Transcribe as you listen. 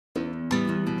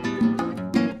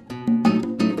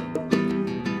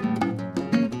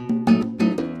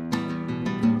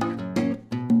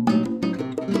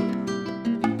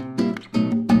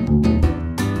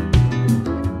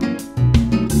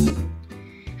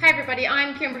everybody,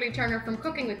 I'm Kimberly Turner from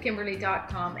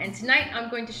cookingwithkimberly.com, and tonight I'm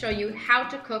going to show you how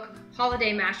to cook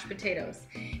holiday mashed potatoes.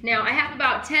 Now I have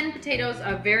about 10 potatoes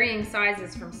of varying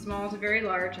sizes from small to very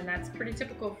large, and that's pretty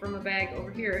typical from a bag over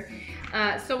here.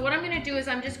 So what I'm going to do is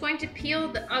I'm just going to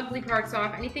peel the ugly parts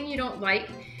off, anything you don't like,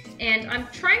 and I'm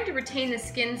trying to retain the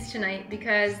skins tonight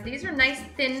because these are nice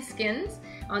thin skins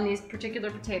on these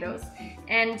particular potatoes,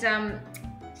 and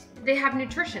they have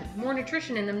nutrition, more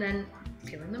nutrition in them than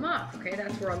peeling them off. Okay,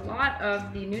 that's where a lot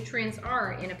of the nutrients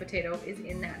are in a potato, is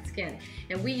in that skin,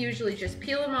 and we usually just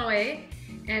peel them away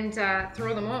and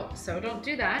throw them out. So don't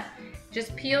do that.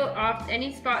 Just peel off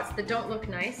any spots that don't look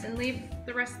nice and leave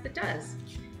the rest that does.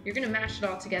 You're gonna mash it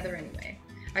all together anyway.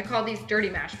 I call these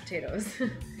dirty mashed potatoes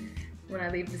when I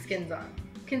leave the skins on.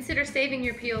 Consider saving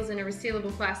your peels in a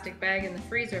resealable plastic bag in the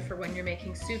freezer for when you're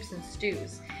making soups and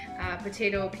stews.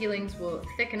 Potato peelings will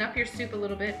thicken up your soup a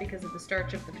little bit because of the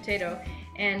starch of the potato,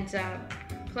 and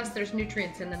plus there's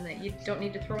nutrients in them that you don't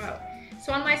need to throw out.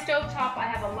 So on my stove top I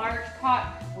have a large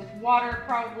pot with water,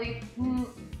 probably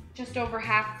just over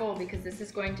half full, because this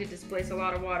is going to displace a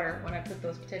lot of water when I put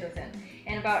those potatoes in,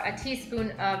 and about a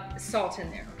teaspoon of salt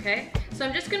in there. Okay, so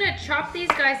I'm just gonna chop these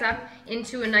guys up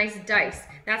into a nice dice.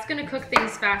 That's gonna cook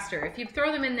things faster. If you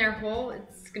throw them in there whole,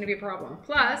 it's gonna be a problem.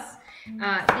 Plus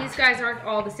these guys aren't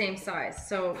all the same size,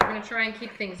 so we're gonna try and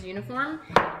keep things uniform.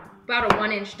 About a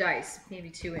 1-inch dice, maybe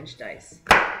 2-inch dice.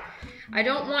 I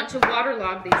don't want to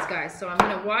waterlog these guys, so I'm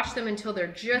gonna wash them until they're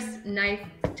just knife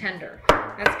tender.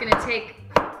 That's gonna take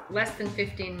less than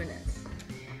 15 minutes.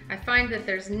 I find that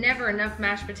there's never enough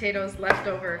mashed potatoes left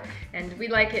over, and we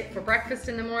like it for breakfast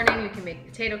in the morning. You can make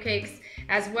potato cakes,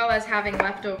 as well as having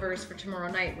leftovers for tomorrow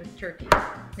night with turkey.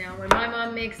 Now, when my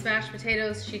mom makes mashed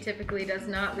potatoes, she typically does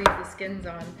not leave the skins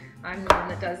on. I'm the one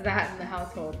that does that in the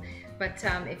household. But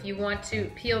if you want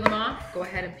to peel them off, go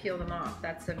ahead and peel them off.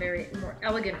 That's a very more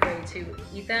elegant way to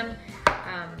eat them.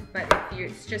 But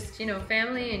if it's just, you know,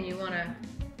 family and you want to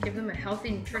give them a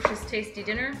healthy, nutritious, tasty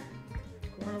dinner,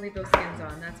 you want to leave those skins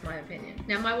on. That's my opinion.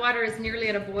 Now my water is nearly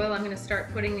at a boil. I'm going to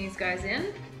start putting these guys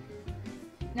in.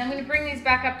 Now I'm going to bring these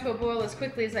back up to a boil as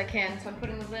quickly as I can, so I'm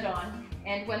putting the lid on.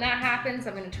 And when that happens,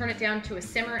 I'm going to turn it down to a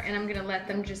simmer, and I'm going to let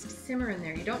them just simmer in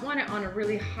there. You don't want it on a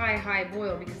really high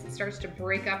boil because it starts to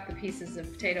break up the pieces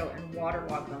of potato and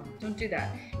waterlog them. Don't do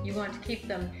that. You want to keep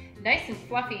them nice and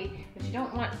fluffy, but you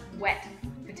don't want wet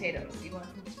potatoes. You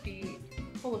want them to be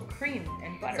full of cream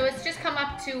and butter. So it's just come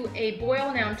up to a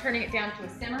boil. Now I'm turning it down to a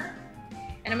simmer,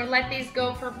 and I'm going to let these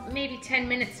go for maybe 10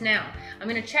 minutes now. I'm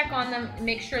going to check on them and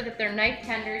make sure that they're knife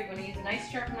tender. You're going to use a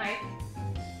nice sharp knife,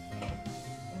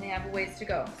 and they have a ways to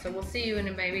go. So we'll see you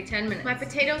in maybe 10 minutes. My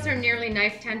potatoes are nearly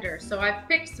knife tender, so I've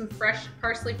picked some fresh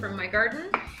parsley from my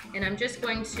garden, and I'm just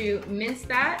going to mince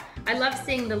that. I love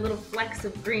seeing the little flecks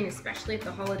of green, especially at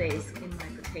the holidays, in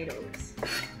my potatoes.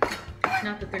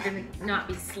 Not that they're going to not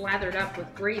be slathered up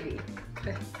with gravy.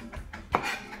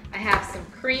 I have some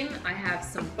cream, I have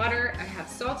some butter, I have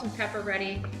salt and pepper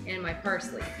ready, and my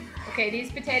parsley. Okay,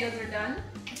 these potatoes are done.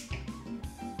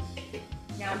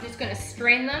 Now I'm just going to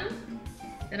strain them.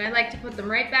 Then I like to put them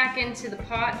right back into the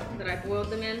pot that I boiled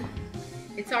them in.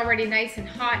 It's already nice and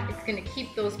hot. It's going to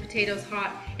keep those potatoes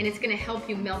hot, and it's going to help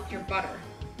you melt your butter.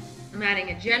 I'm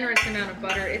adding a generous amount of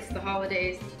butter. It's the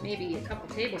holidays, maybe a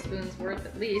couple tablespoons worth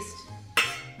at least.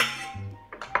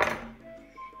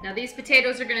 Now these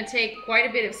potatoes are going to take quite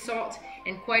a bit of salt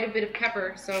and quite a bit of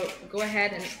pepper, so go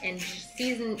ahead and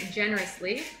season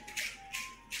generously.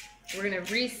 We're going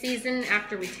to re-season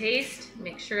after we taste,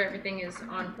 make sure everything is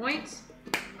on point.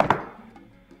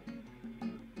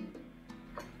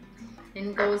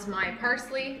 In goes my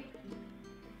parsley,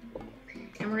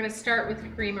 and we're going to start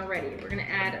with cream already. We're going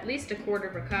to add at least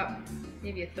 1/4 cup,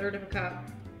 maybe 1/3 cup.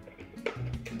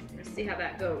 Let's see how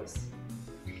that goes.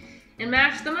 And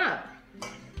mash them up.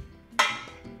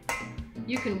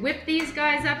 You can whip these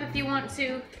guys up if you want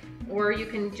to, or you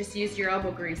can just use your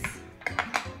elbow grease.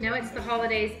 Now it's the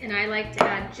holidays, and I like to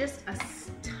add just a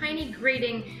tiny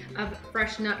grating of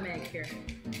fresh nutmeg here.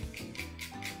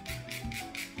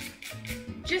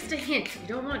 Just a hint. You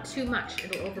don't want too much,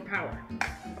 it'll overpower.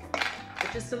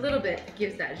 But just a little bit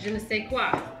gives that je ne sais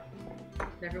quoi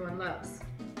that everyone loves.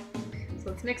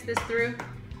 So let's mix this through,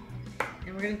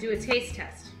 and we're going to do a taste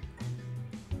test.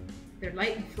 They're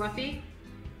light and fluffy.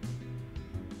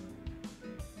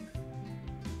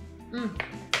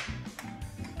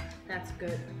 That's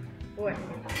good. Boy.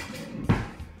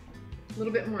 A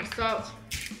little bit more salt.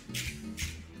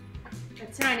 A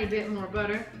tiny bit more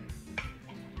butter.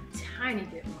 A tiny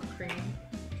bit more cream.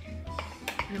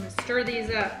 And I'm going to stir these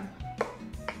up.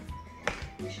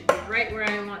 We should be right where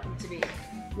I want them to be.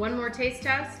 One more taste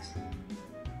test.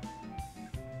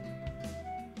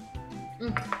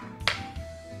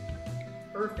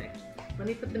 Perfect. Let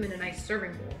me put them in a nice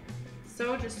serving bowl.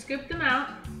 So just scoop them out,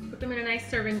 put them in a nice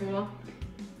serving bowl,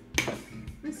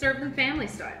 and serve them family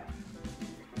style.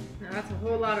 Now that's a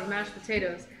whole lot of mashed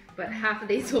potatoes, but half of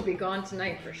these will be gone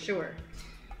tonight for sure.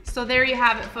 So there you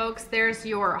have it, folks. There's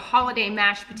your holiday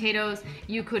mashed potatoes.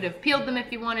 You could have peeled them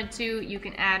if you wanted to. You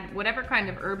can add whatever kind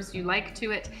of herbs you like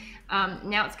to it.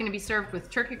 Now it's going to be served with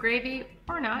turkey gravy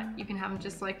or not. You can have them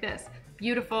just like this.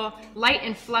 Beautiful, light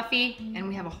and fluffy, and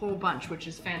we have a whole bunch, which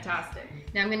is fantastic.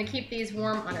 Now I'm going to keep these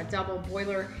warm on a double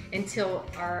boiler until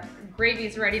our gravy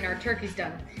is ready and our turkey's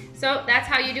done. So that's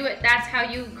how you do it. That's how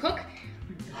you cook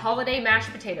holiday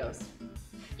mashed potatoes.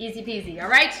 Easy peasy, all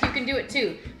right? You can do it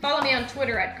too. Follow me on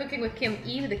Twitter at Cooking with Kim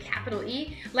E with a capital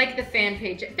E. Like the fan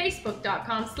page at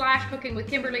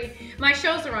facebook.com/cookingwithkimberly. My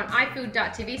shows are on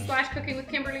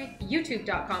ifood.tv/cookingwithkimberly,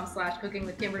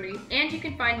 youtube.com/cookingwithkimberly, and you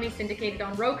can find me syndicated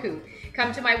on Roku.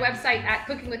 Come to my website at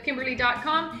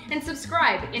cookingwithkimberly.com and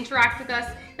subscribe, interact with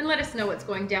us, and let us know what's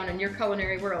going down in your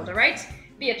culinary world, all right?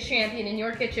 Be a champion in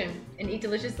your kitchen and eat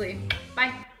deliciously.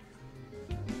 Bye.